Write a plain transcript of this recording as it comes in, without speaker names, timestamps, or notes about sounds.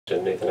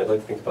question, Nathan. I'd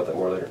like to think about that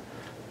more later.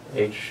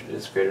 H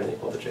is greater than or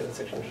equal to j. That's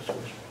actually an interesting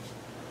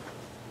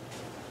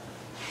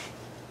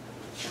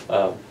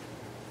question.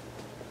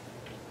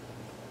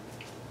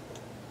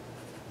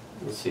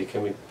 Let's see,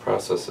 can we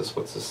process this?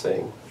 What's this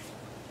saying?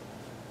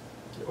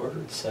 The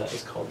ordered set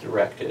is called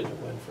directed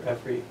when for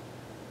every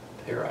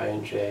pair I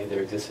and j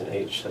there exists an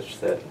H such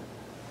that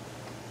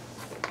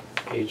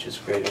H is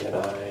greater than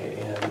I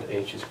and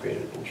H is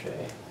greater than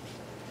j.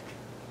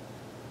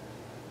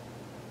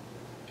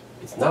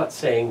 It's not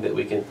saying that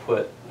we can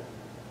put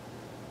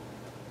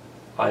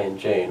I and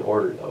j in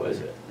order, though, is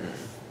it?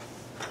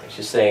 Mm-hmm. It's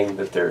just saying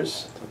that there's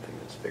something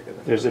that's bigger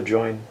than there's a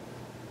join.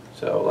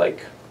 So,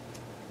 like,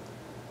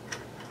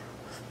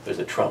 there's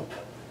a trump.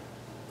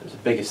 There's the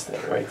biggest thing,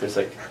 right? There's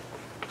an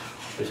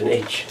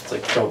H. It's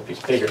like Trump.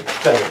 He's bigger,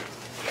 better.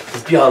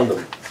 He's beyond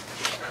them.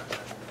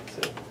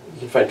 So you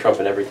can find Trump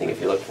in everything if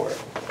you look for it.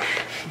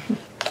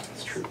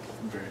 It's true.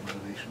 Very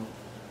motivational.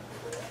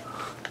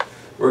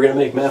 We're going to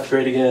make math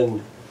great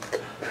again.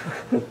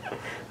 We're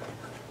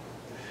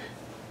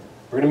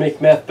going to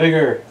make math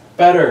bigger,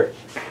 better.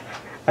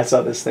 I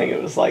saw this thing,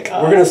 it was like...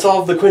 we're going to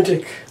solve the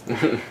quintic.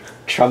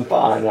 Trump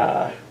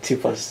on 2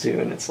 plus 2,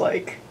 and it's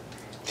like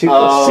 2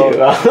 plus 2.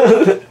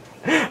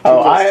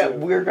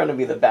 We're going to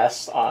be the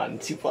best on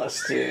 2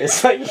 plus 2.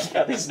 It's like you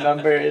got these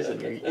numbers,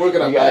 and we're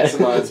going to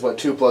maximize what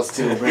 2 plus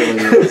 2 really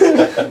is.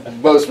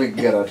 Most we can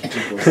get on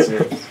 2 plus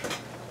 2.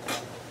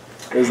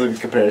 There's a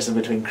comparison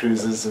between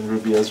Cruz's and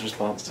Rubio's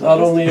response to Not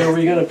only are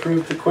we going to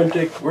prove the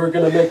quintic, we're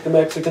going to make the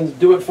Mexicans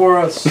do it for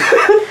us.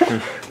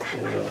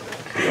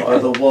 Or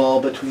the wall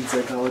between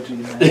psychology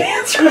and math.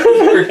 That's right.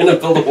 We're going to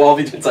build a wall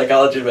between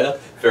psychology and math.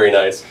 Very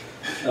nice.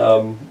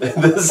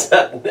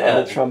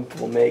 Trump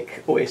will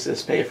make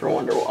Oasis pay for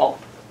Wonderwall.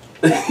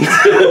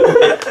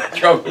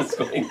 Trump is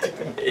going to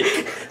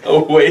make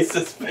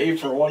Oasis pay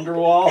for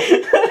Wonderwall.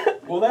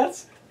 Well,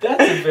 that's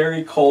a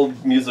very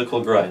cold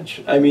musical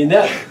grudge. I mean,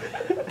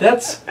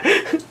 that's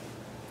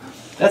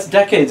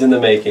decades in the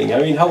making. I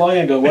mean, how long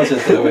ago was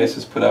it that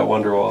Oasis put out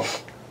Wonderwall?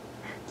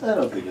 I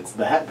don't think it's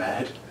that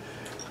bad.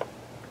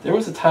 There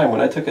was a time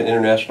when I took an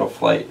international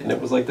flight, and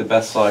it was like the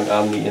best song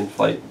on the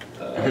in-flight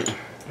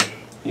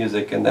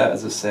music, and that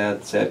is a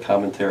sad, sad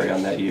commentary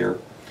on that year.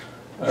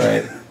 All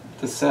right,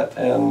 the set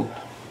and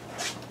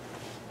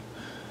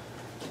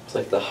it's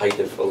like the height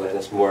of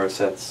Alanis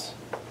Morissette's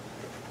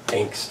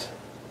angst.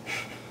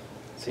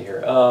 Let's see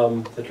here,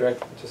 the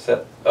direct just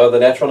set. Oh, the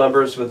natural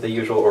numbers with the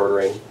usual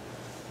ordering.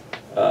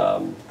 I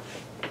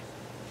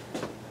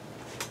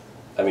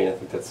mean, I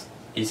think that's.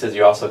 He says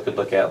you also could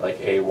look at like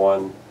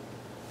A1,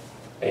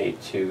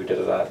 A2,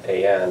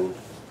 an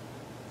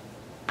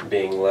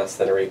being less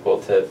than or equal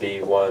to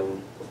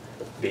B1,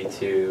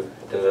 B2,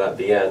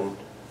 bn,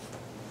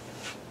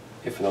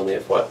 if and only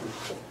if what?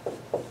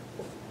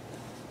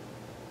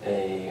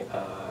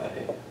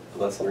 AI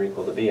less than or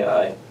equal to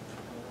bi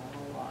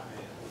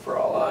for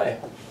all I.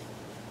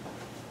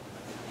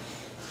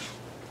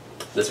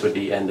 This would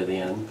be n to the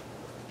n.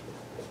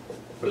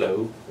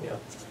 Below, yeah.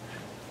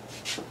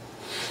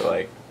 So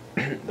like,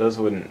 those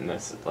wouldn't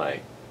necessarily,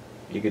 like,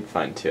 you could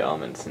find 2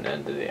 elements in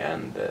n to the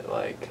n that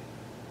like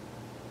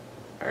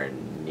are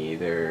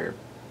neither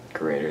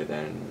greater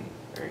than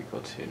or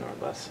equal to nor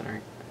less than or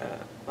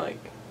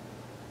like,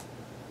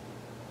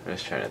 I'm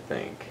just trying to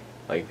think.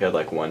 Like if you had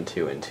like 1,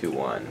 2, and 2,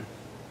 1,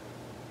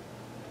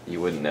 you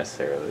wouldn't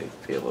necessarily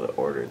be able to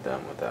order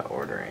them without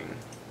ordering,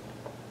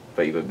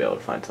 but you would be able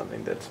to find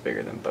something that's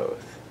bigger than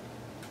both.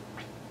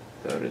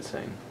 Is that what it's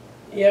saying?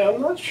 Yeah,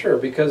 I'm not sure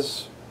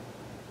because,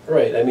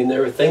 right, I mean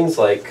there are things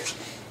like,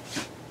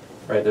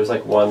 right, there's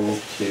like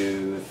 1,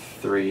 2,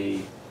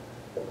 3,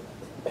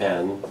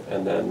 n,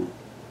 and then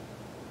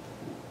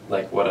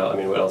like what else? I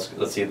mean, what else?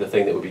 Let's see, the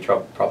thing that would be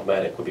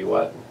problematic would be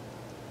what?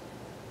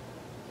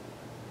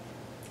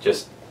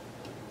 Just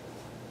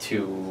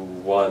 2,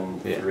 1,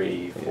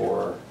 3,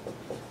 4,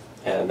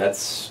 and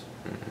that's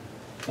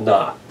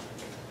not.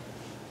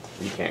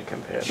 You can't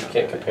compare them. You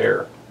can't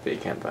compare. But you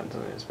can't find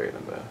something that's bigger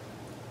than both.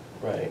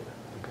 Right.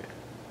 Okay.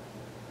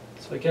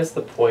 So I guess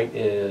the point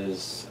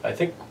is, I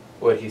think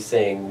what he's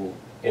saying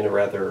in a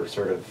rather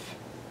sort of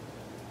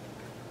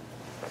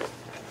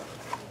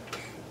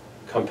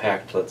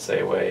compact, let's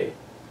say, way,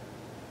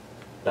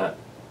 not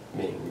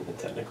meaning the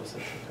technical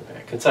sense of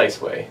compact, concise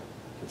way,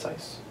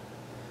 concise.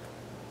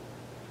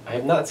 I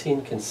have not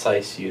seen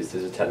concise used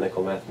as a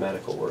technical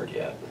mathematical word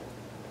yet.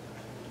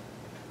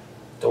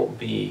 Don't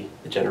be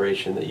the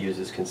generation that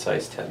uses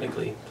concise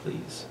technically,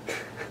 please.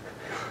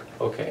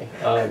 Okay,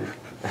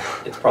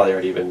 it's probably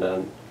already been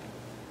done.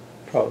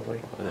 Probably.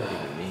 What would that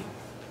even mean?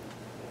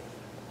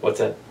 What's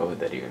that? What would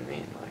that even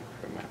mean, like,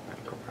 for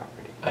mathematical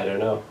property? I don't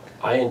know.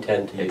 I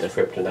intend to use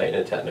kryptonite in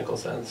a technical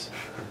sense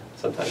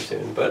sometime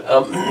soon, but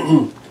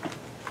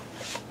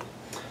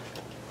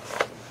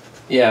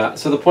yeah,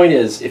 so the point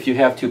is, if you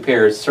have 2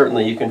 pairs,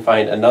 certainly you can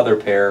find another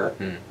pair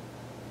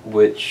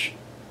which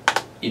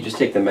you just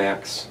take the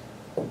max,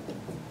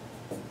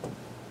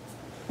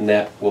 and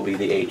that will be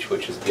the H,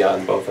 which is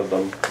beyond both of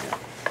them,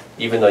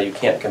 even though you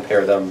can't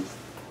compare them.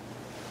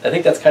 I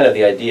think that's kind of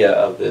the idea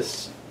of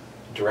this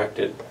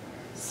directed.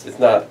 It's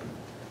not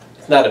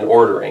an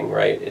ordering,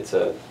 right? It's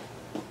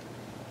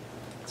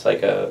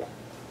like a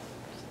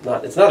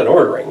it's not an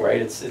ordering,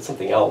 right? It's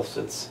something else.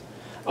 It's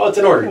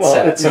an ordered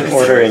set. It's an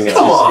ordering.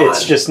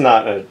 It's just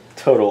not a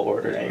total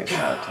ordering. It's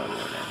not a total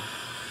ordering.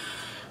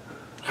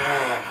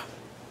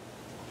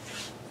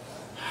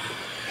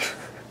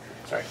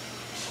 Sorry.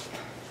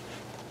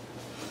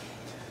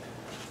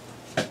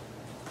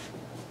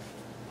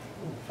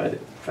 Find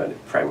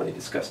it primarily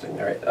disgusting.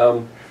 All right.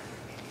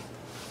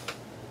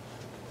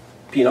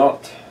 P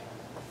naught.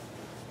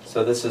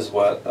 So this is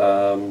what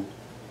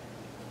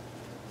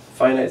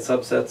finite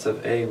subsets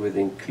of A with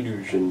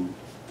inclusion.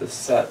 The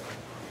set.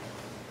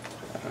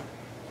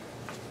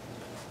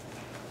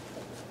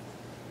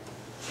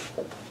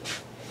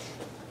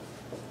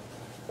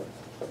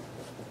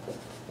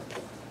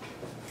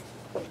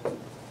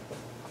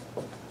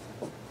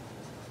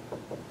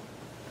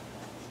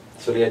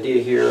 So the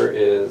idea here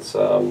is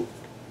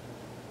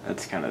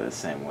That's kind of the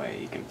same way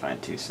you can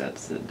find two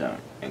sets that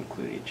don't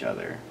include each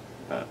other,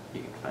 but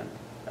you can find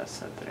a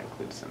set that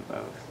includes them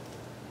both,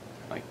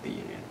 like the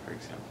union, for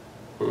example.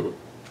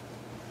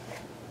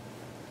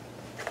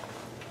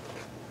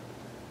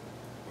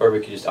 Or we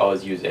could just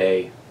always use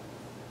A.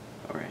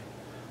 All right.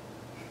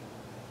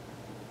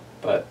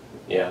 But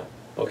yeah,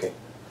 okay.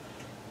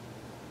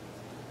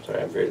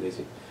 Sorry, I'm very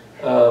lazy.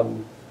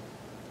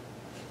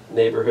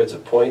 Neighborhoods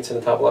of points in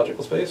the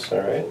topological space. All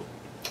right.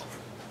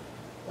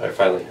 All right.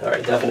 Finally. All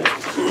right. Definite.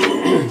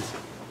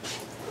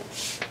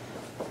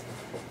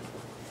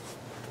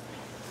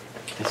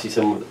 I see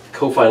some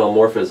cofinal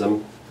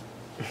morphism.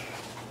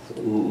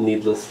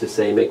 Needless to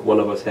say, make one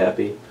of us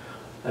happy.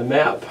 A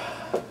map.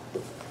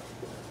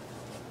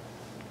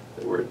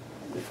 The word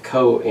if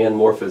co and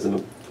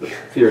morphism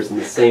appears in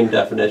the same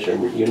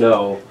definition, you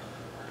know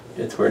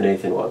it's where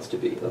Nathan wants to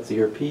be. Let's see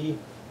here. P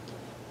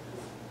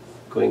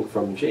going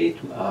from J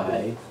to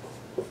I.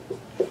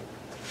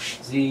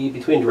 Z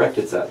between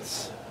directed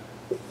sets.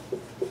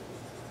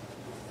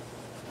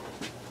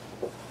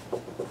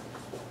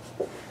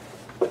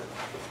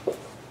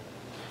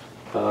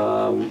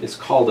 Is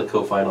called a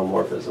cofinal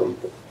morphism.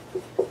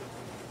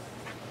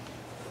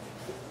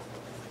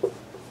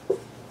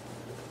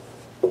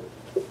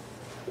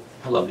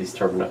 I love these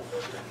terminology.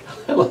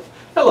 I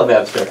love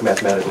abstract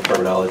mathematical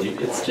terminology.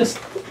 It's just.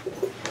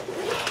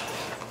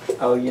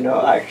 Oh, you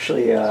know,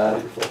 actually,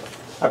 I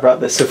brought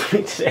this with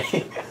me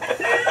today.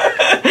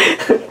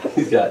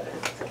 He's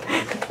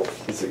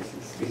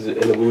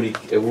in a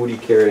woody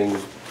carrying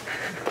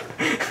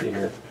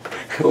here.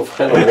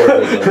 Cofinal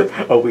morphism.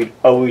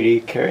 a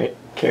Woody carrying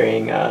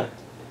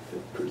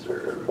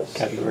Preserves.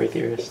 category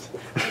theorist.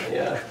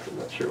 Yeah, I'm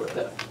not sure what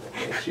that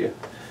makes you.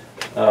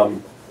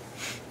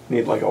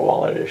 Need like a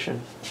wallet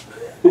edition.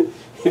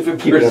 If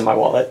it Keep it in my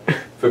wallet.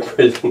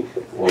 If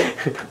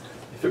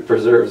it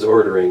preserves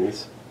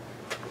orderings.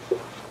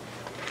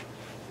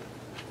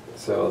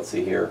 So let's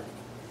see here.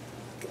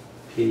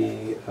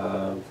 P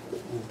of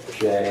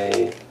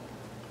J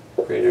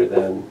greater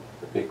than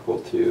or equal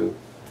to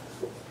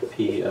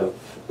P of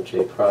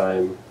J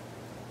prime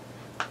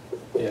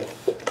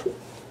if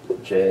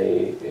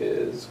J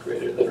is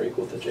greater than or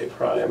equal to J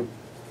prime.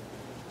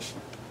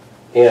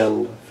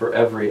 And for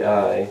every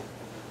I,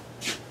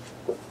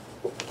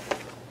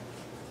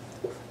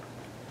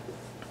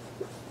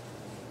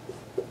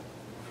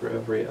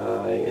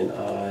 in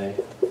I,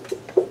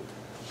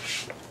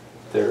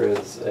 there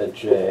is a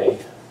J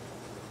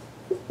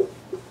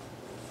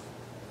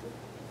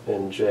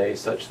in J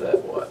such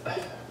that what?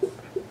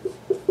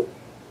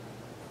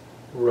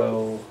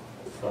 Row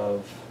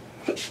of,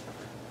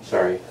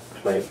 sorry,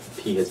 my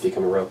P has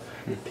become a row.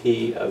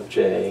 P of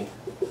J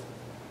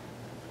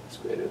is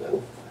greater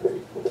than or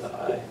equal to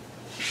I.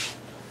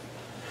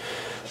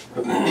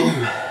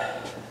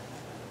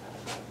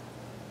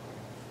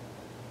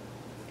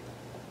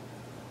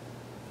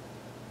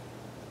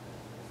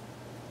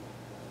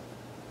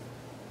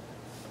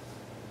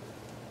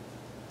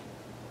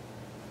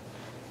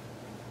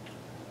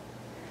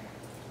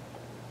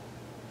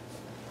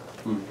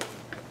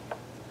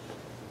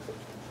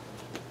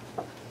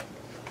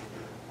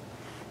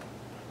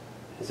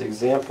 His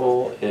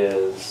example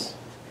is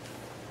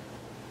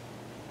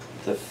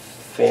the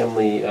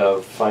family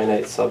of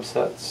finite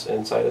subsets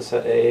inside a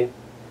set A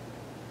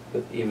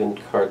with even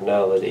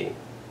cardinality.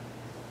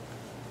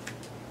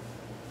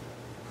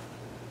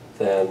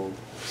 Then,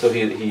 so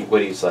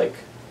what he's like,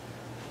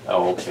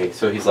 oh okay,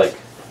 so he's like,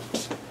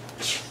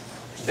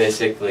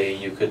 basically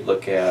you could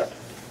look at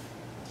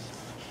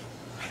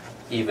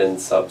even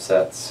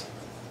subsets,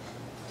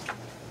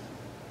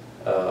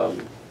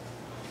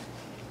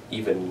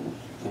 even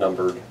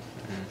numbered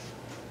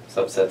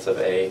subsets of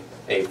a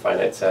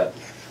finite set,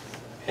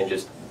 and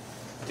just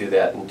do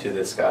that into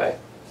this guy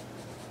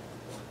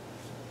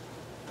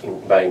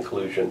by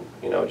inclusion,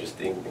 you know,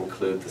 just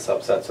include the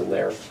subsets in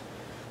there.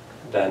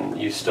 Then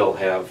you still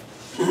have,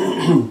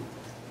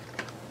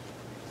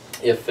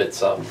 if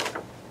it's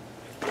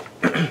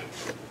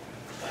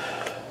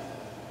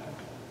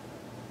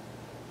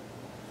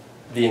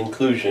the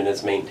inclusion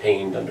is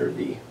maintained under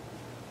the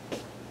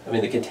I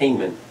mean, the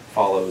containment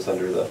follows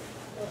under the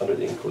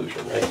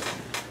inclusion, right?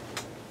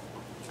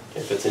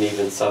 If it's an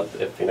even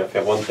if you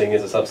have one thing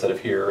is a subset of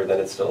here, then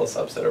it's still a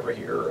subset over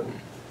here,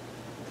 and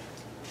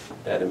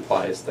that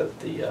implies that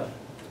the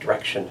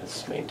direction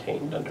is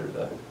maintained under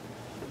the.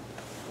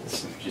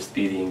 This would just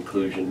be the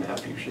inclusion map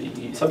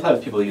usually.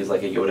 Sometimes people use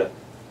like a Yoda,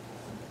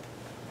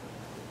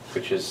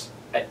 which is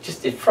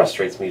it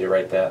frustrates me to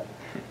write that.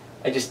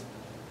 I just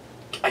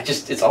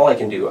it's all I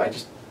can do. I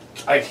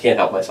can't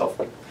help myself.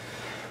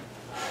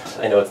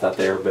 I know it's not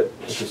there, but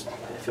it's just I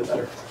feel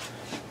better.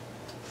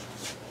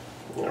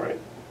 All right.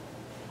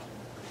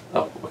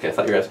 Oh, okay. I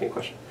thought you were asking a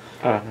question.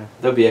 That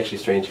would be actually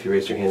strange if you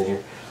raised your hand in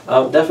here.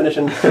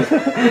 Definition.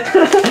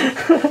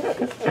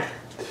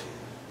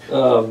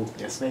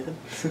 Yes, Nathan?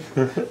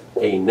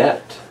 A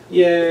net.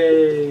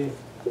 Yay!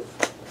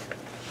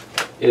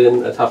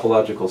 In a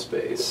topological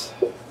space.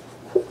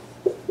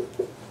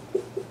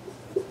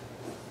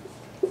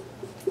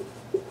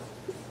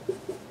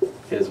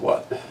 Is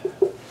what?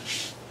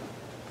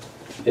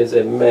 Is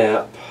a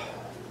map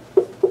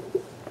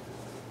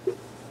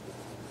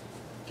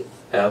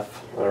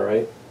F,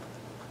 alright,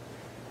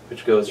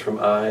 which goes from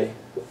I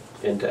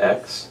into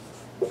X,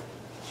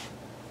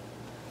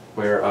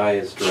 where I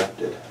is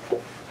directed.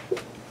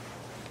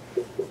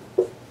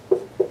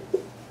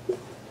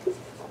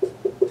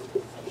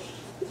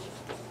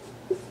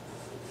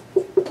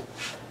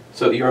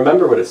 So you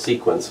remember what a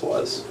sequence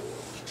was.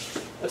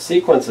 A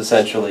sequence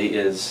essentially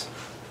is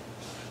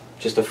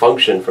just a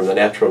function from the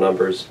natural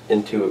numbers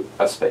into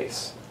a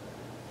space.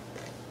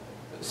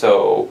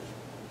 So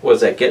what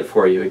does that get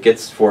for you? It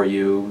gets for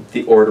you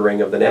the ordering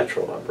of the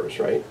natural numbers,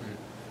 right?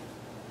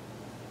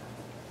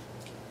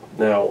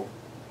 Now,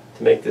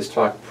 to make this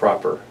talk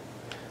proper,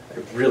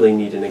 I really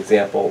need an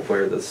example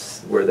where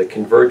the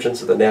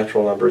convergence of the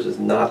natural numbers is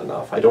not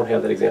enough. I don't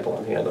have that example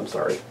on hand, I'm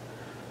sorry.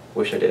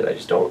 Wish I did, I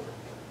just don't.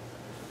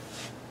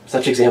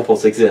 Such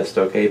examples exist,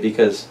 okay,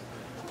 because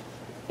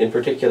in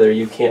particular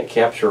you can't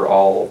capture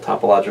all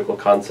topological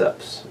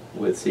concepts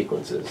with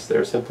sequences.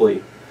 They're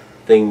simply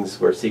things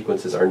where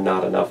sequences are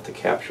not enough to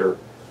capture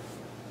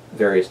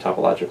various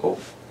topological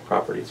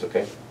properties,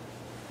 okay?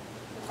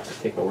 I'll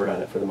take my word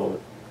on it for the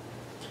moment.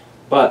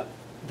 But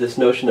this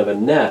notion of a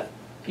net,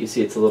 you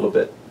see it's a little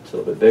bit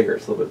bigger,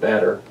 it's a little bit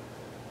better.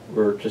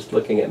 We're just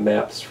looking at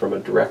maps from a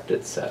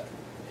directed set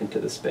into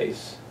the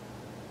space.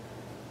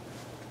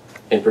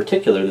 In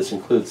particular, this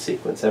includes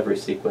sequence. Every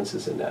sequence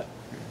is a net.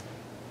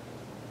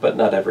 But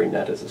not every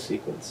net is a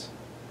sequence.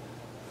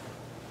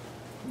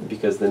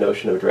 Because the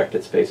notion of a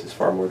directed space is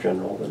far more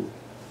general than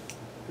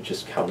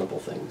just countable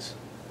things.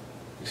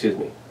 Excuse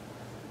me.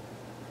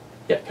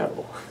 Yeah,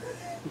 countable.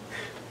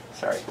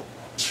 Sorry.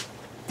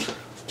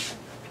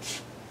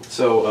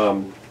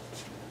 So,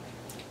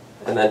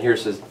 and then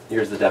here's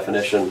the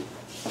definition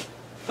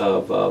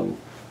of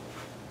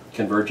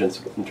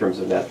convergence in terms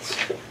of nets.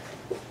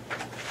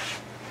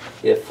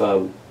 If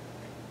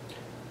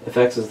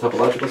X is a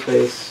topological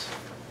space,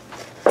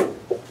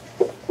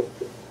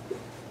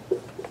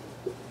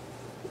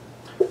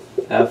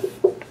 F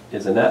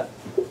is a net.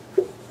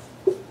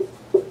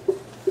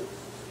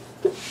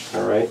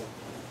 All right.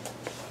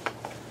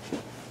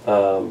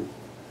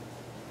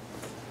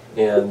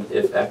 And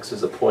if X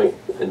is a point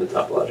in the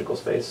topological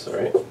space, all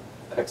right,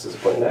 X is a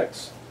point in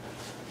X.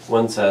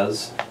 One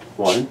says,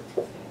 1,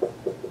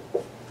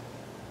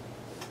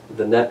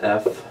 the net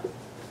F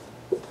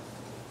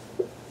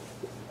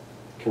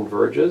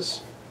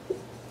converges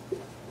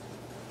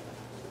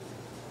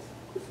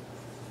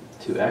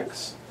to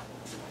X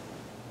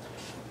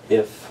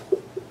if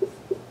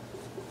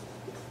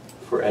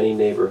for any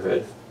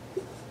neighborhood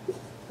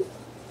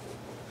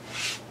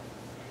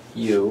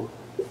U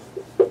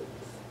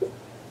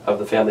of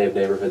the family of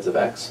neighborhoods of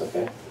X,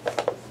 okay?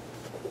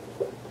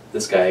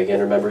 This guy again,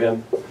 remember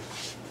him?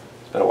 It's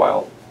been a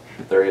while.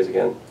 There he is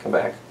again, come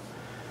back.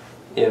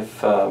 If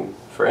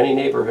for any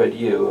neighborhood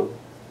U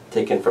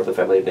taken from the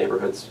family of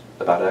neighborhoods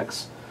about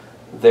X,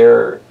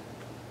 there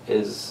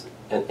is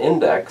an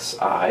index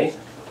I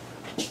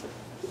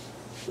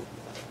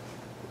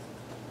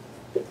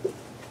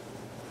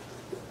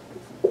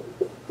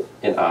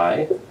in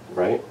I,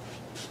 right?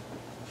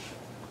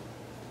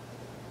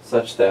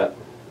 Such that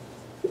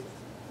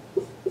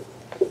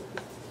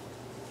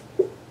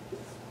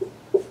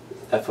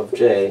f of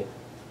j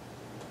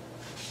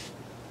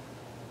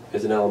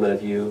is an element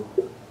of U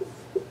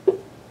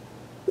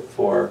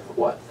for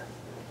what?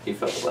 You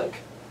fill the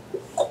blank.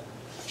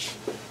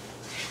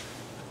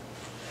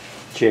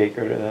 J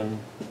greater than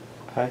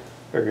I,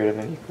 or greater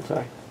than equal to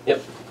I.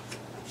 Yep.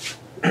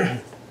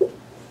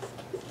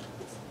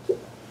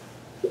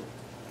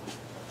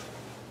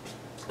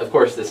 Of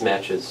course, this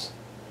matches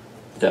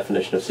the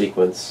definition of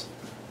sequence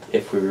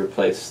if we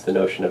replace the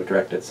notion of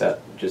directed set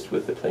just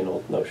with the plain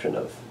old notion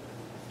of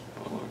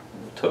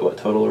what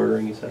total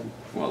ordering, you said?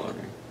 Well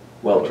ordering.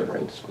 Well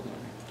ordering.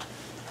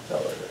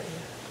 Well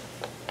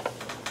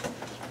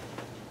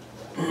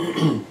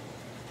ordering.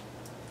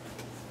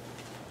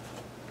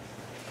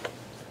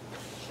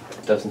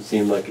 Doesn't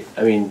seem like,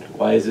 I mean,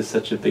 why is this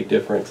such a big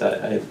difference?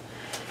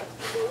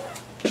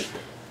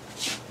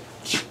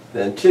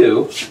 Then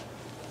 2,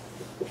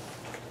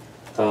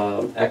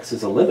 x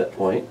is a limit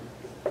point.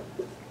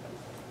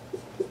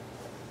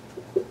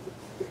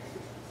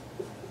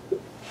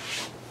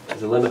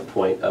 Is a limit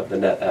point of the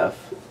net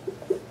f.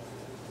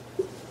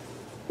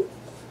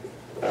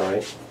 All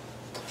right.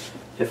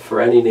 If for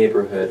any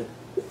neighborhood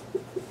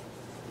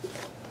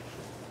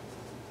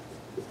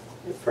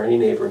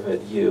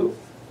U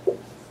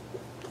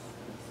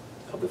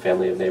of the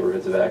family of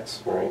neighborhoods of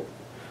X, right?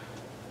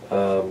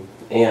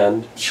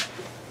 And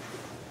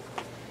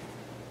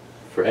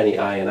for any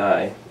I and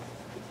I,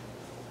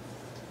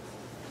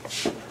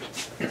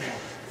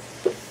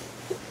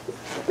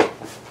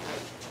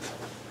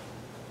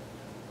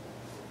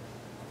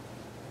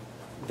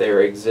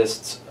 there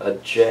exists a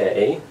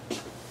J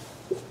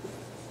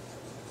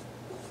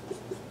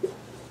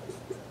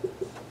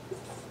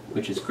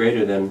which is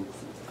greater than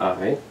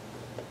I,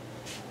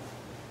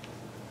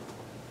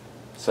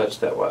 such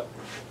that what?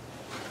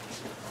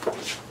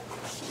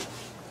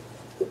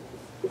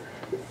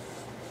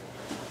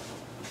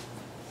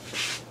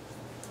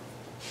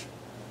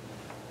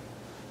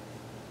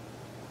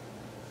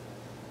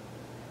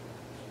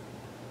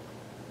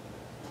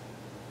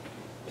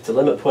 It's a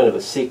limit point of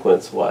a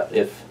sequence, what?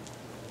 If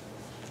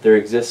there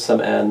exists some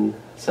n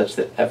such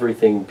that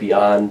everything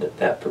beyond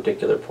that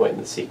particular point in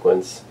the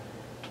sequence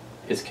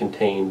is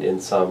contained in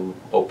some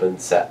open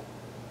set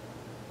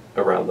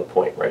around the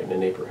point, right, in a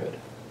neighborhood,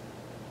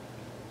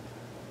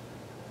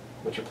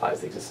 which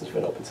implies the existence of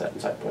an open set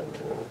inside the point.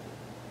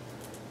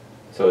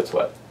 So it's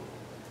what?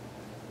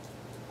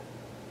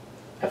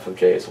 F of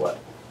j is what?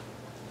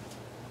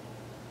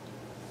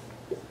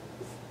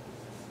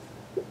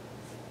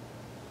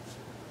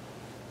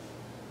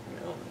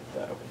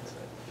 That open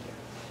set,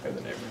 or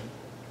the neighborhood.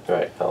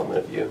 Right,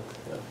 element of U.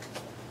 Yeah.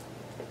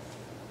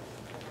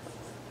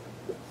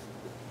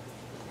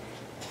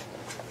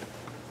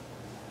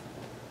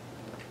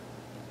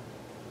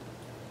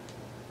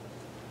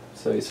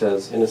 So he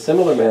says, in a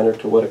similar manner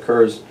to what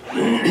occurs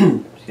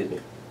excuse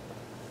me,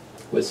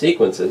 with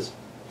sequences,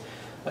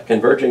 a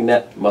converging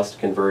net must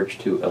converge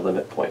to a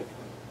limit point.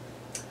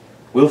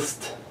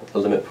 Whilst a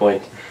limit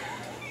point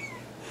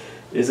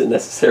isn't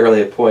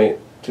necessarily a point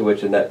to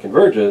which a net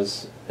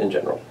converges in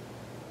general.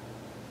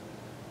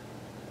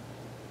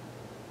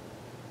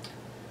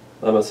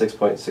 Lemma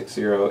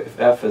 6.60, if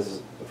f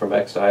is from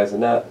x to I is a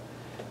net,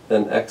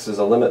 then x is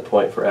a limit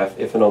point for f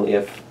if and only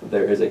if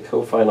there is a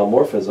cofinal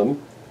morphism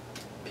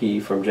P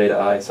from j to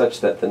I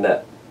such that the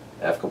net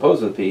f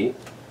composed with P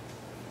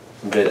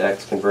from j to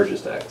x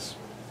converges to x.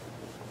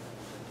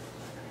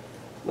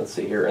 Let's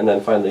see here, and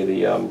then finally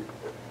the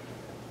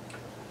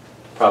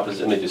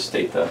proposition. Let me just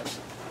state the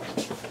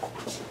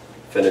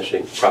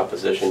finishing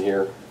proposition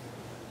here.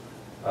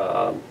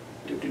 Then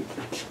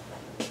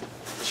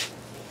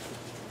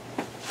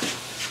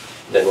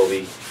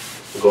we'll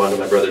go on to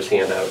my brother's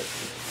handout.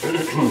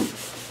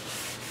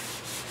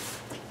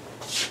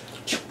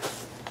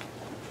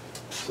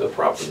 So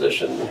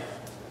proposition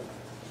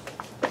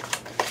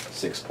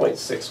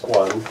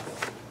 6.61.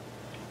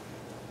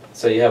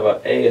 So you have a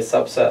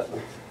subset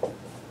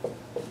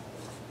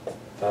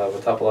of a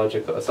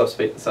topological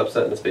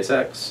subset in the space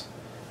X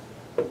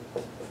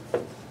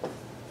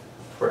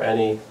for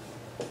any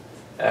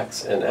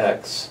x in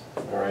X.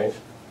 All right.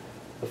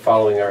 The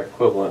following are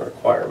equivalent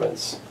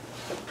requirements.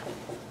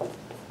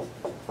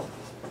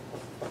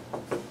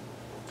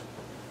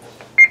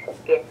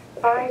 It's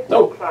 5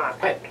 No.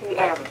 o'clock Wait.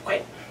 p.m.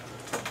 Wait.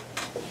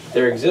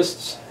 There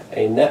exists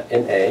a net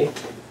in A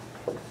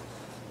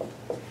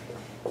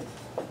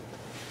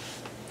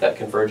that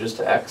converges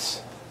to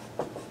X.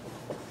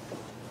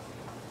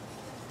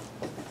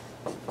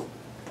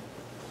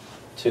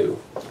 Two,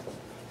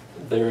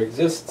 there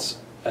exists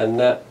a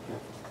net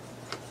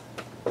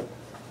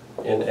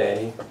in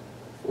A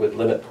with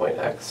limit point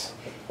X.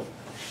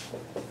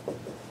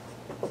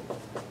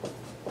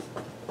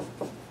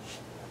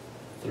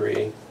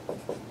 Three,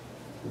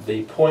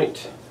 the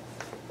point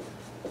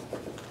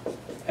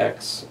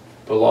X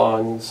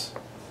belongs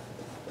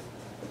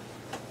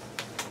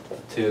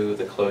to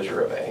the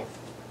closure of A.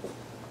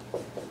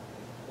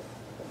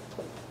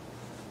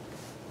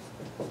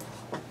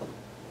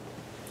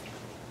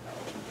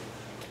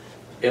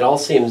 It all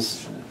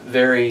seems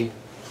very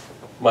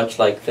much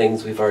like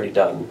things we've already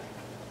done,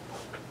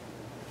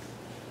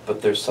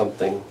 but there's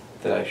something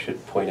that I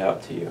should point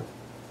out to you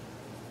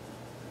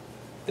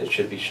that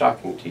should be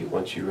shocking to you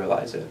once you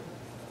realize it.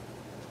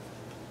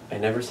 I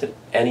never said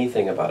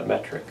anything about a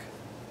metric.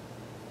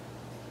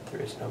 There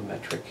is no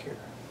metric here.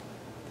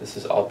 This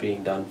is all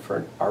being done for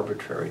an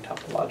arbitrary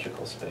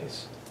topological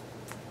space.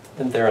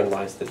 And therein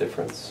lies the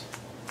difference.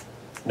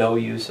 No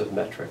use of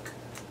metric.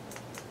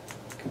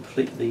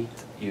 Completely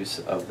use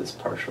of this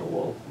partial,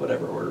 well,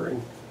 whatever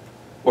ordering.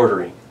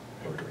 Ordering.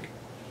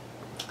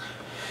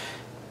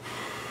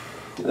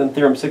 Then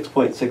theorem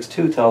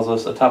 6.62 tells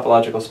us a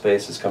topological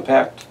space is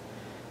compact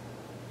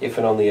if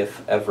and only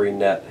if every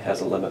net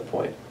has a limit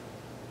point.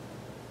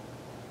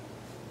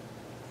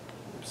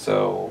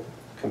 So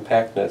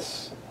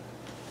compactness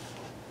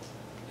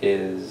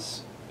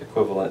is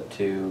equivalent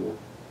to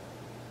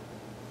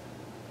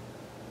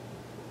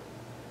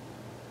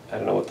I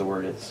don't know what the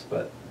word is,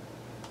 but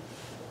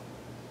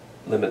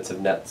limits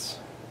of nets.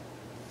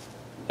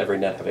 Every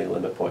net having a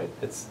limit point.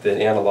 It's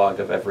the analog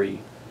of every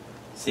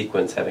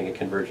sequence having a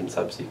convergent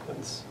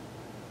subsequence.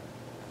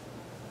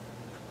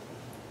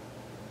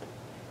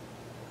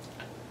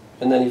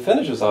 And then he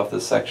finishes off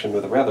this section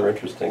with a rather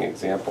interesting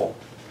example.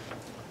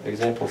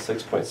 Example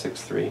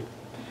 6.63.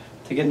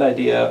 To get an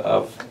idea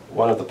of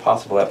one of the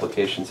possible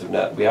applications of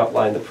net, we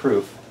outline the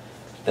proof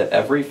that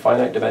every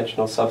finite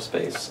dimensional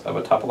subspace of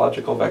a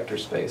topological vector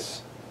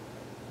space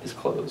is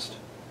closed.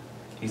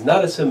 He's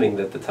not assuming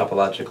that the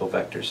topological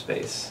vector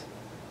space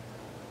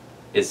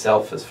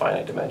itself is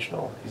finite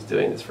dimensional. He's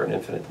doing this for an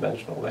infinite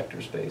dimensional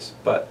vector space.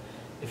 But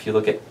if you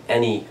look at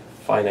any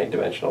finite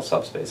dimensional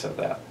subspace of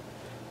that,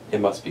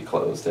 it must be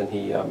closed. And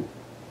he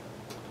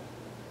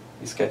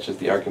sketches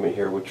the argument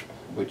here,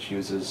 which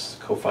uses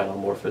cofinal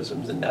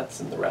morphisms and nets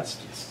and the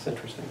rest. It's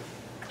interesting.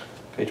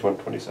 Page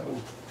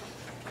 127.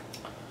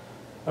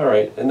 All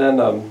right, and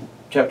then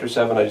chapter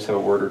 7, I just have a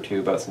word or two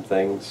about some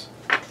things.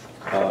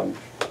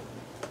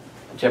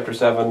 Chapter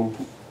 7,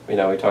 he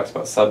talks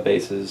about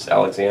subbases,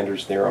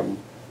 Alexander's theorem,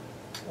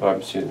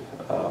 and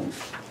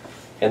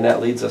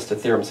that leads us to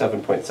theorem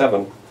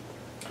 7.7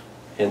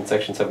 in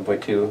section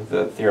 7.2,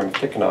 the theorem of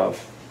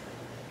Tikhonov's.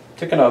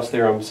 Tikhonov's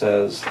theorem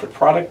says the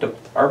product of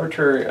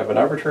an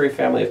arbitrary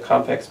family of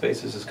compact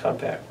spaces is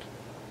compact.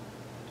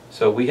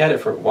 So we had it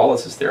for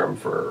Wallace's theorem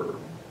for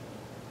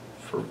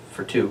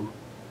 2,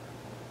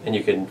 and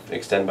you can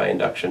extend by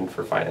induction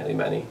for finitely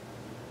many.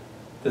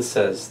 This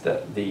says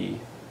that the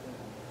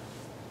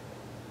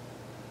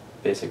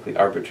basically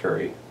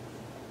arbitrary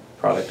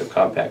product of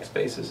compact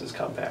spaces is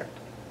compact.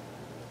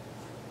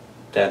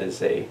 That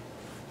is a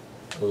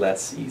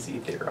less easy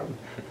theorem.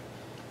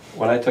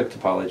 When I took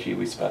topology,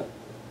 we spent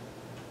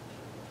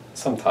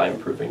some time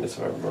proving this,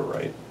 if I remember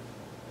right.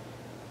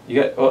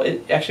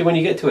 Actually, when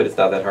you get to it, it's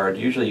not that hard.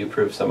 Usually you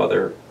prove some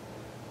other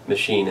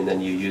machine, and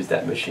then you use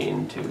that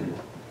machine to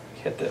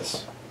hit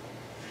this.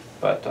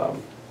 But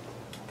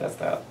that's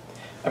that.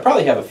 I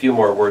probably have a few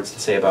more words to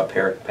say about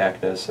pair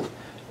compactness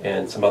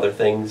and some other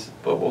things,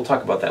 but we'll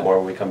talk about that more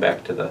when we come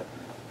back to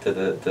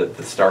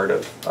the start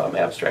of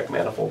abstract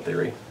manifold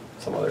theory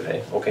some other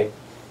day. Okay.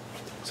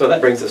 So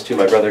that brings us to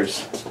my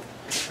brother's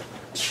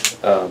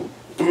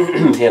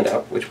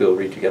handout, which we'll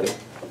read together.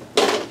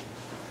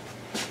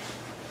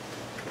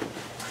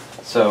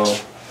 So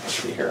let's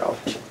see here.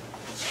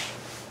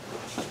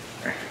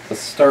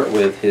 Let's start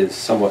with his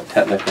somewhat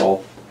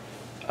technical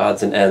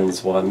odds and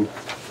ends one.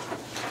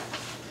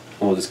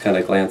 We'll just kind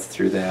of glance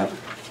through that.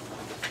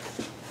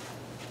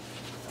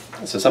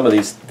 So some of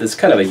these, this is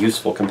kind of a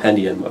useful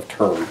compendium of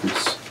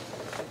terms.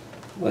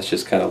 Let's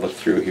just kind of look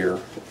through here,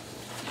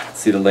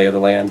 see the lay of the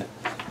land.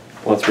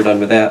 Once we're done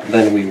with that,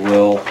 then we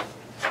will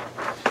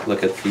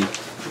look at the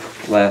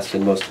last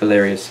and most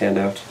hilarious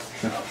handout.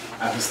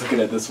 I was looking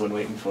at this one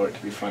waiting for it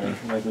to be funny,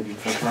 like looking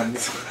for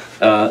puns.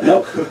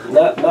 No,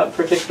 not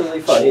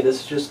particularly funny.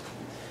 This is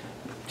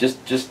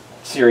just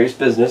serious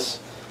business.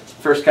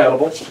 First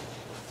countable.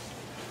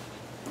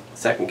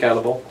 Second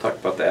countable. Talked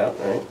about that,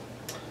 right?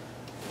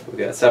 We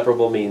got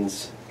separable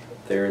means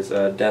there's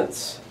a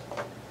dense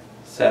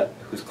set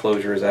whose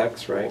closure is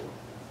X, right?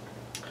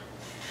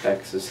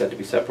 X is said to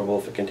be separable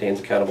if it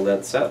contains a countable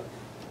dense set.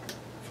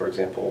 For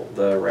example,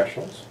 the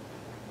rationals.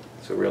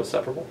 So real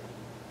separable.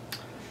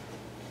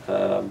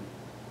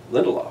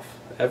 Lindelof.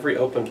 Every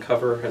open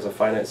cover has a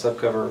finite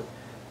subcover.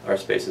 Our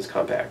space is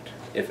compact.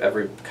 If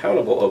every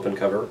countable open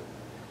cover,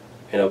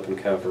 an open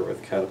cover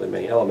with countably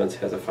many elements,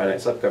 has a finite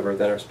subcover,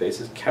 then our space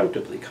is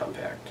countably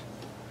compact.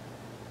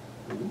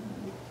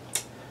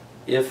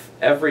 If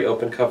every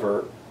open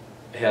cover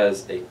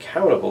has a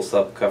countable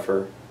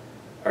subcover,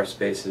 our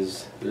space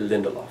is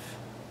Lindelof.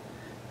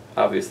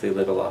 Obviously,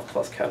 Lindelof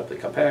plus countably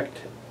compact.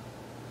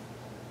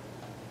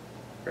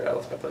 Right, I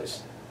lost my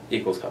place.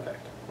 Equals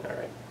compact. All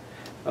right.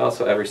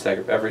 Also, every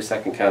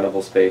second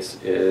countable space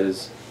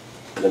is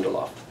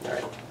Lindelof. All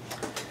right.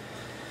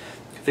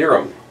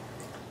 Theorem: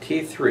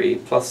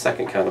 T3 plus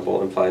second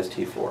countable implies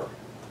T4. All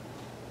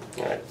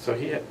right. So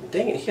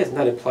dang it, he has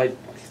not implied.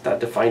 He's not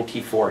defined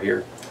T4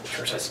 here.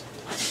 Sure says.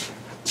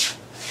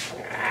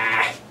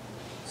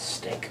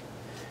 Stink.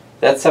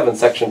 That's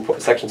section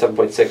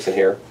 7.6 in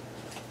here.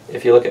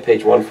 If you look at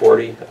page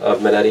 140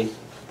 of Minetti,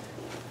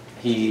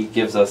 he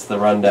gives us the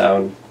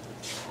rundown.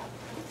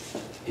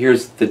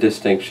 Here's the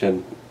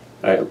distinction.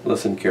 All right,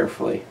 listen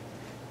carefully.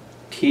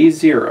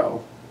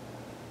 T0,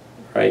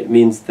 right,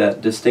 means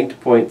that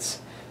distinct points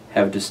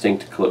have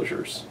distinct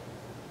closures.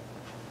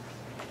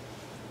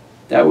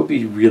 That would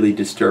be really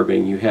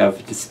disturbing. You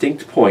have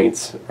distinct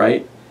points,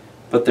 right,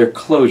 but their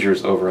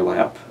closures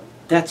overlap.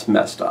 That's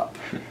messed up.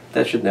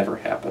 That should never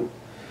happen.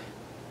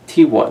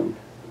 T1,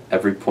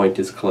 every point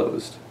is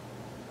closed.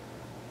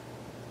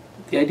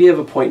 The idea of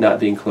a point not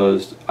being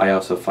closed, I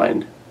also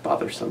find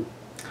bothersome.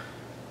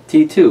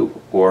 T2,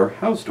 or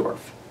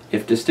Hausdorff.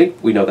 If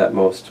distinct, we know that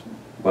most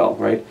well,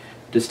 right?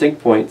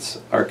 Distinct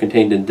points are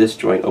contained in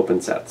disjoint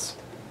open sets.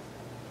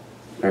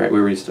 All right,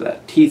 we were used to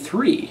that.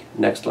 T3,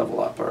 next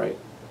level up, all right?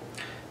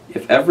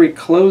 If every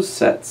closed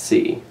set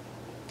C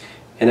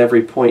and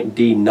every point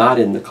D not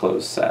in the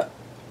closed set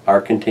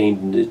are contained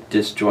in the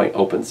disjoint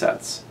open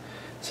sets.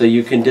 So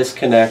you can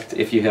disconnect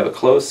if you have a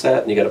closed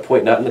set and you got a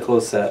point not in the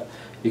closed set.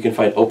 You can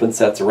find open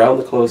sets around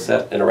the closed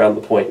set and around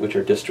the point which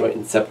are disjoint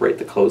and separate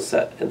the closed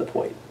set and the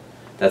point.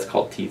 That's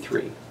called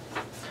T3.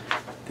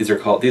 These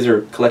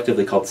are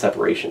collectively called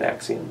separation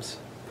axioms.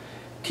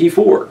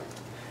 T4.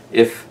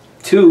 If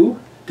two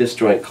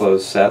disjoint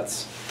closed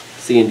sets,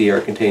 C and D,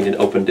 are contained in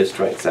open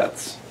disjoint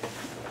sets.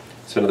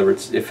 So in other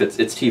words, if it's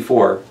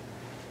T4,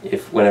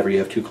 if whenever you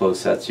have two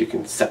closed sets, you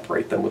can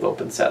separate them with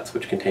open sets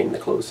which contain the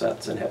closed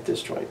sets and have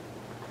disjoint.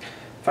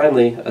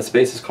 Finally, a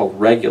space is called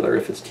regular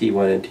if it's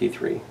T1 and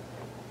T3.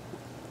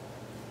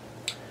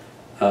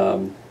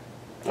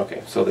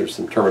 Okay, so there's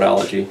some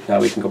terminology. Now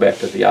we can go back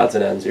to the odds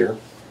and ends here.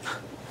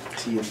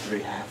 T and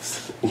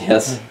 3/2.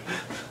 Yes.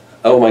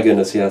 Oh my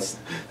goodness, yes.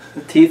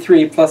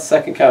 T3 plus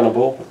second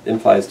countable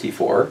implies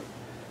T4.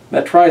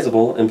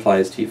 Metrizable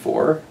implies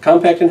T4.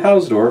 Compact and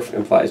Hausdorff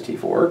implies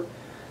T4.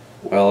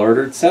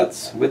 Well-ordered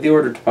sets with the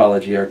ordered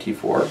topology are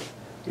T4.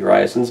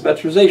 Uriason's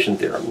metrization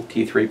theorem.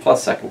 T3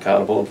 plus second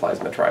countable implies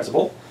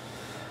metrizable.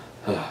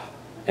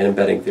 An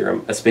embedding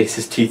theorem. A space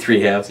is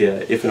T3/2,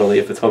 yeah, if and only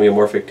if it's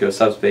homeomorphic to a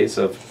subspace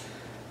of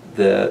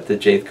the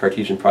jth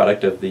Cartesian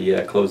product of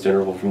the closed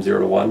interval from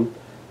 0 to 1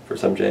 for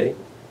some j.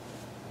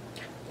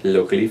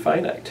 Locally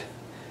finite.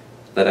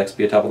 Let X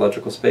be a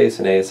topological space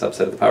and A is a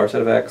subset of the power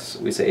set of X.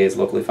 We say A is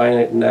locally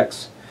finite in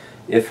X.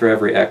 If for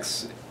every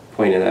X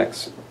point in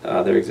X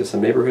there exists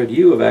some neighborhood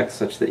U of X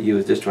such that U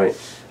is disjoint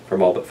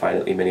from all but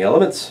finitely many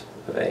elements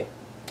of A,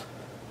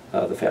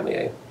 the family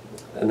A.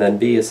 And then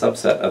B is a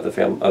subset of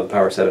the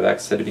power set of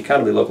X said to be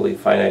countably locally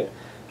finite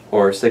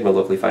or sigma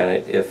locally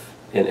finite if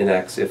in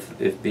X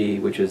if B,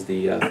 which is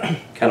the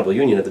countable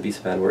union of the B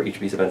sub n, where each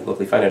B sub n is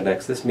locally finite in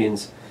X. This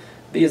means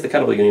B is the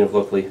countable union of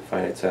locally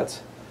finite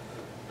sets.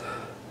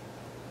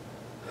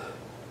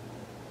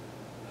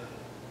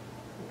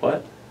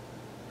 What?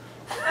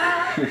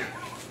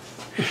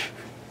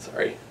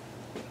 Sorry.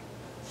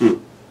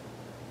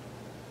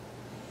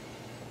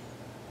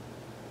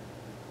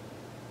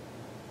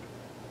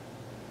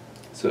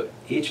 So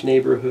each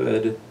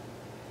neighborhood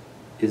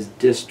is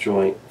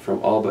disjoint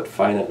from all but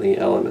finitely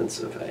elements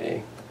of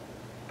A.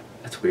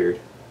 That's weird.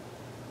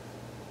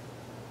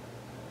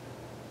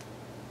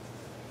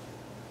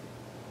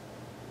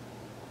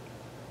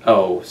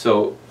 Oh,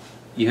 so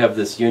you have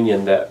this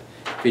union that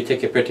if you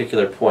take a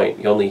particular point,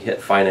 you only hit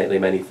finitely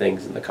many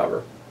things in the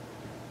cover.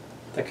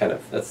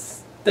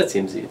 That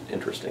seems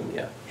interesting,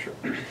 yeah, sure.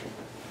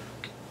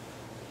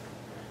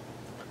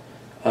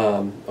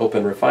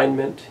 Open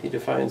refinement he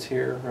defines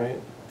here, right?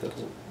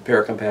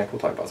 Paracompact, we'll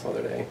talk about some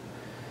other day.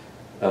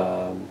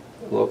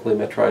 Locally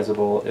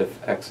metrizable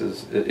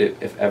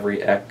if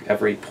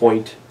every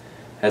point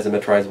has a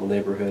metrizable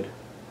neighborhood.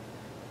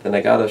 The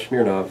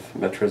Nagata-Smirnov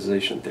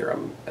metrization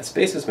theorem. A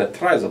space is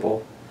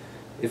metrizable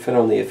if and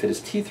only if it is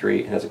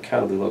T3 and has a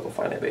countably local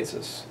finite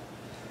basis.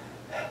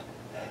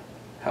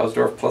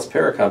 Hausdorff plus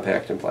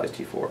paracompact implies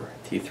T4.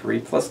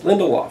 T3 plus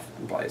Lindelof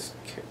implies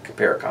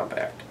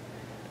paracompact.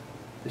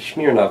 The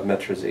Smirnov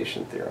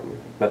metrization theorem.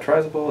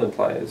 Metrizable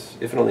implies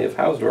if and only if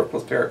Hausdorff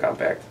plus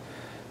paracompact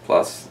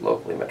plus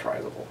locally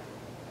metrizable.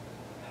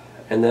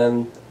 And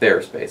then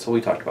Baer space. Well,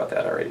 we talked about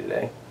that already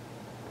today.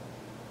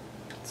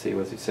 Let's see,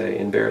 what does he say?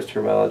 In Baer's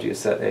terminology, a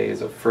set A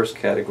is a first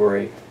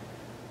category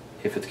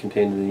if it's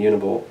contained in the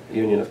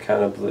union of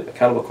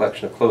countable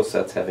collection of closed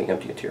sets having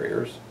empty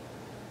interiors.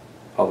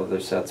 All other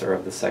sets are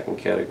of the second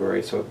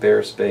category. So a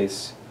Baer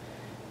space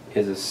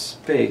is a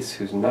space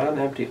whose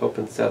non-empty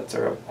open sets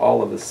are of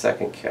all of the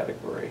second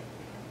category.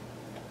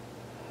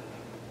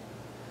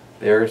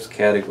 Baer's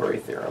category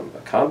theorem.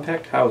 A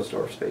compact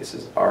Hausdorff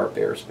spaces are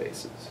Baer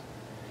spaces.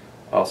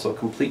 Also,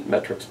 complete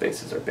metric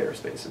spaces are Baer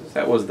spaces.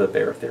 That was the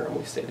Baer theorem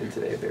we stated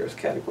today, Baer's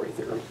category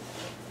theorem.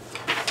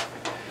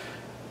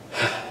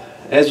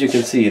 As you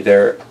can see,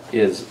 there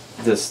is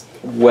this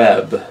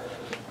web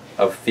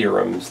of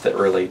theorems that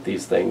relate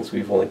these things.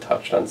 We've only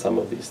touched on some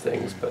of these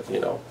things, but you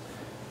know,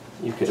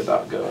 you could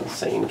about go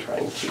insane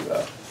trying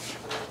to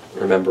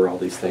remember all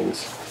these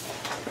things.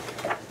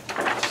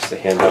 Just a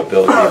handout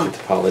build of the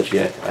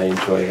topology. I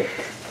enjoy it.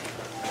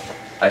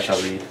 I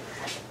shall read.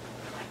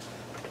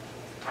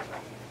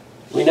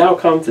 We now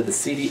come to the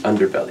seedy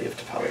underbelly of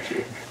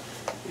topology.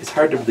 It's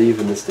hard to believe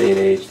in this day and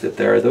age that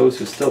there are those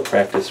who still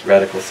practice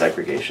radical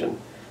segregation,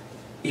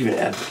 even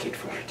advocate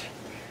for it.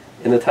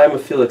 In the time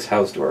of Felix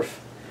Hausdorff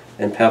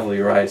and Pavel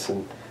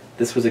Uriason,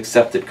 this was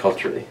accepted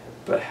culturally,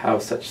 but how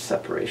such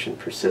separation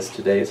persists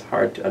today is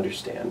hard to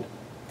understand.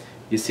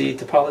 You see,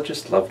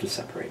 topologists love to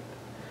separate.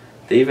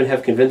 They even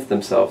have convinced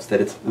themselves that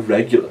it's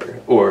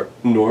regular or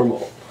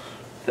normal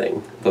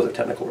thing. Those are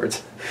technical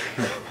words.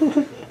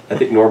 I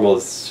think normal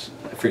is,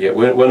 I forget,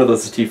 one of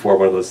those is T4,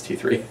 one of those is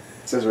T3. It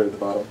says right at the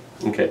bottom.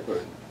 Okay.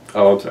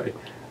 Oh, I'm sorry.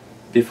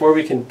 Before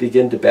we can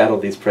begin to battle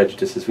these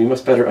prejudices, we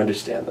must better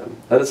understand them.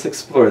 Let us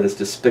explore this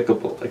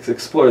despicable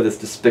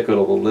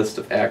list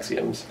of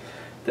axioms,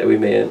 that we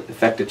may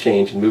effect a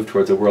change and move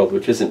towards a world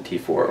which isn't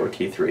T4 or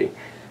T3,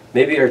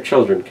 Maybe our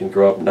children can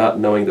grow up not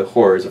knowing the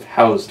horrors of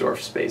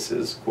Hausdorff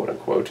spaces, quote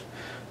unquote,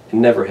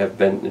 and never have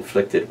been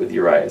inflicted with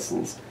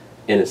Uriason's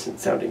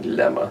innocent-sounding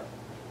lemma.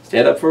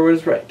 Stand up for what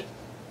is right.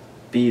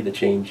 Be the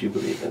change you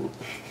believe in.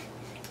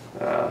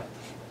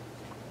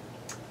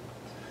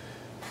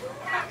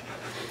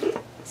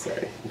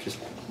 Sorry, I'm just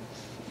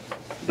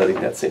letting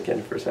that sink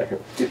in for a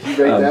second. Did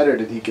he write that, or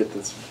did he get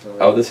this?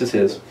 Oh, this is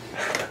his.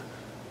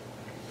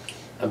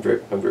 I'm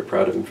very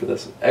proud of him for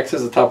this. X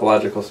is a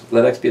topological.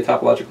 Let X be a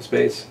topological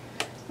space.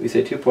 We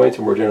say 2 points,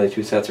 or more generally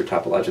 2 sets, are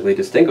topologically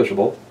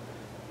distinguishable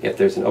if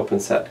there's an open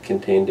set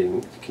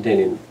containing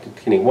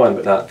one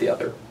but not the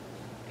other.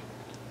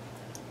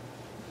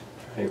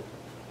 Right.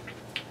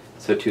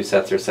 So 2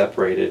 sets are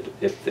separated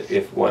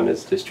if one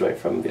is disjoint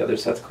from the other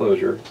set's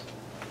closure.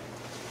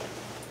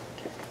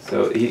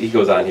 So he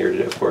goes on here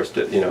to, of course,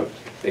 to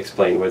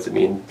explain what does it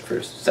mean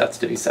for sets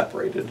to be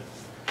separated.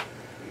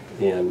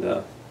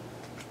 And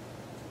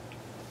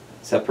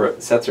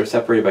sets are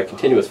separated by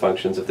continuous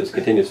functions if there's a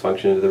continuous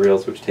function into the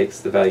reals which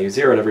takes the value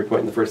 0 at every point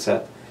in the first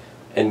set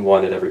and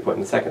 1 at every point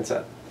in the second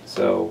set.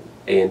 So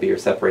A and B are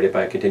separated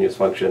by a continuous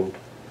function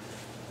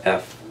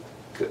f,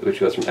 which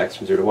goes from x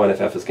from 0 to 1. If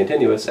f is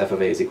continuous, f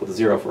of A is equal to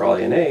 0 for all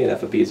A and A, and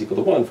f of B is equal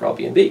to 1 for all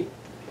B and B.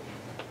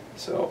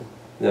 So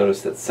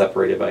notice that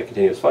separated by a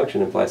continuous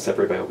function implies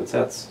separated by open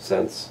sets,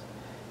 since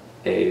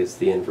A is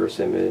the inverse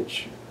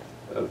image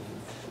of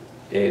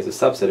A is a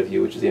subset of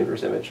U, which is the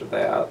inverse image of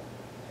that,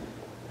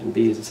 and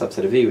B is a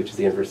subset of V, which is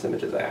the inverse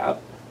image of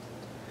that,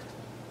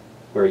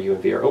 where U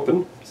and V are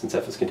open, since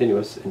f is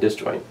continuous, and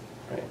disjoint.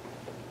 Right?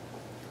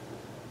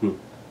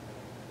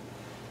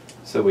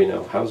 So we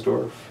know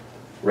Hausdorff,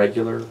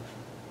 regular,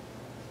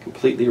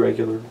 completely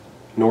regular,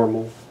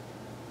 normal,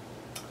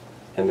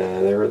 and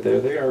then there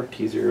they are,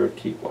 T0,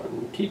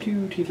 T1,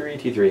 T2, T3,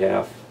 T3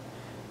 half,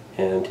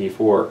 and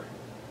T4.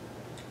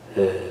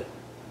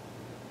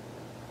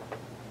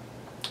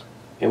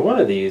 And one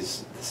of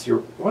these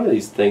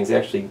things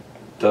actually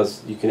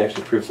you can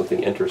actually prove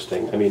something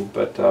interesting. I mean,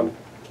 but I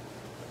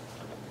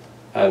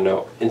don't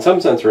know. In some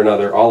sense or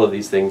another, all of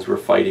these things were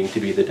fighting to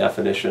be the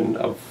definition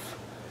of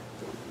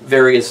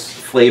various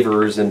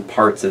flavors and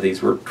parts of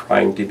these were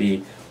trying to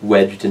be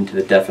wedged into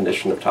the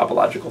definition of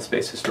topological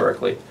space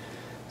historically.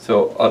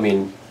 So, I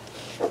mean,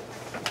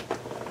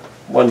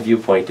 one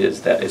viewpoint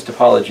is that as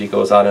topology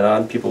goes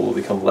on, people will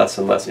become less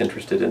and less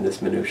interested in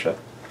this minutia.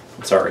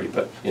 I'm sorry,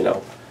 but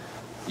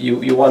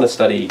you want to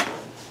study.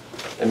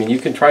 I mean, you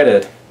can try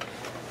to.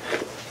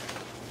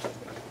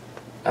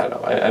 I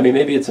don't know. I mean,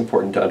 maybe it's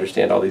important to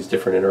understand all these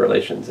different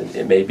interrelations, and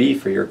it may be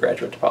for your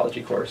graduate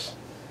topology course.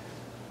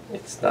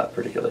 It's not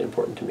particularly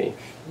important to me,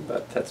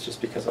 but that's just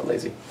because I'm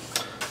lazy.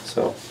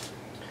 So.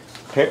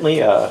 Apparently,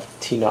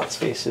 T0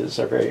 spaces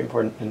are very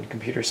important in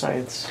computer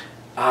science.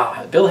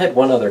 Bill had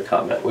one other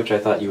comment, which I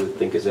thought you would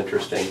think is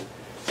interesting.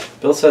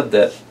 Bill said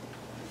that,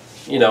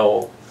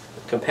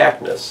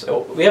 compactness.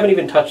 We haven't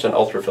even touched on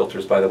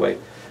ultrafilters, by the way.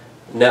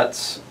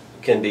 Nets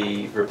can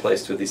be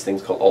replaced with these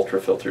things called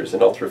ultrafilters,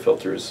 and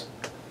ultrafilters.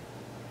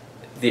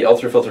 The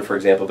ultrafilter, for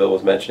example, Bill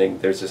was mentioning,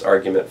 there's this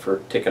argument for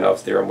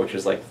Tikhonov's theorem, which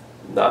is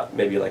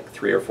maybe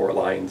 3 or 4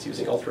 lines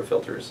using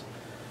ultrafilters.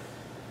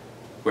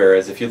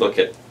 Whereas if you look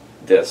at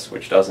this,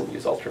 which doesn't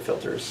use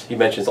ultrafilters, he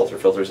mentions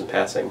ultrafilters in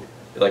passing,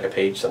 like a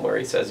page somewhere.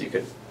 He says you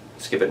could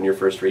skip it in your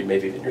first read,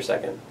 maybe even your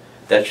second.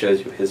 That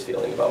shows you his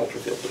feeling about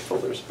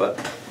ultrafilters, but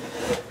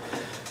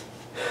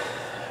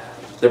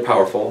they're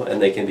powerful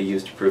and they can be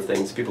used to prove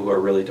things. People who are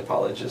really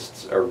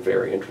topologists are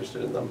very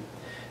interested in them.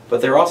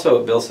 But they're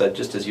also, Bill said,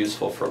 just as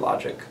useful for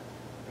logic,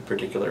 in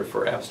particular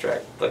for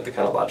abstract, like the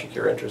kind of logic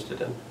you're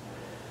interested in.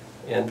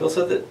 And Bill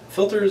said that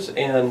filters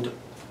and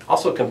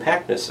also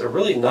compactness are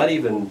really not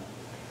even,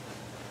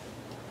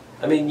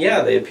 I mean,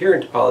 yeah, they appear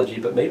in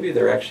topology, but maybe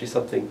they're actually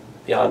something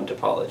beyond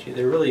topology.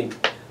 They're really,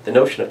 the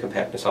notion of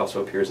compactness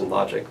also appears in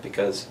logic,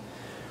 because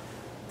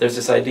there's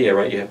this idea,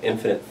 right? You have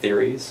infinite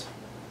theories.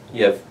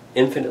 You have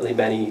infinitely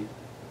many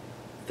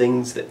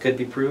things that could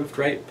be proved,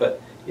 right?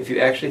 But if you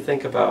actually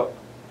think about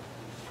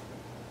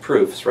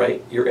proofs,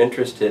 right? You're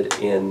interested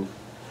in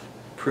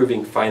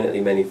proving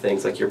finitely many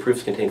things, like your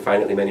proofs contain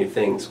finitely many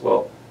things.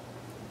 Well,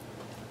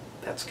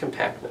 that's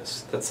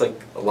compactness. That's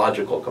like a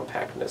logical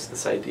compactness,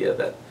 this idea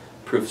that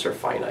proofs are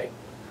finite.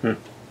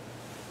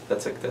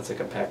 That's a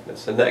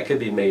compactness. And that could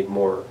be made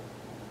more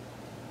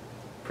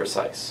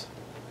precise.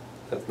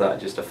 That's not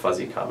just a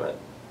fuzzy comment.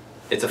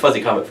 It's a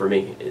fuzzy comment for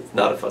me. It's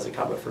not a fuzzy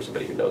comment for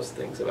somebody who knows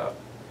things about,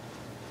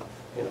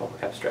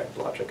 abstract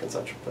logic and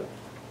such. But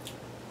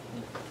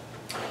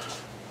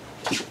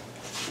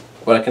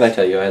what can I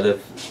tell you? I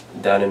live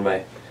down in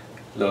my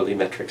lowly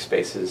metric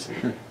spaces,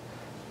 and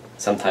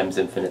sometimes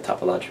infinite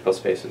topological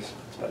spaces.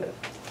 That's about it.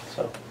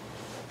 So,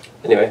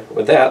 anyway,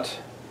 with that,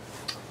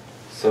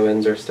 so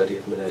ends our study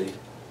of Minetti.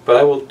 But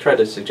I will try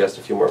to suggest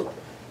a few more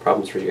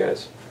problems for you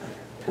guys,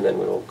 and then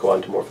we will go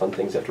on to more fun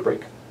things after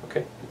break.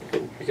 Okay? You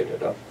can get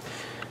it up.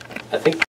 I think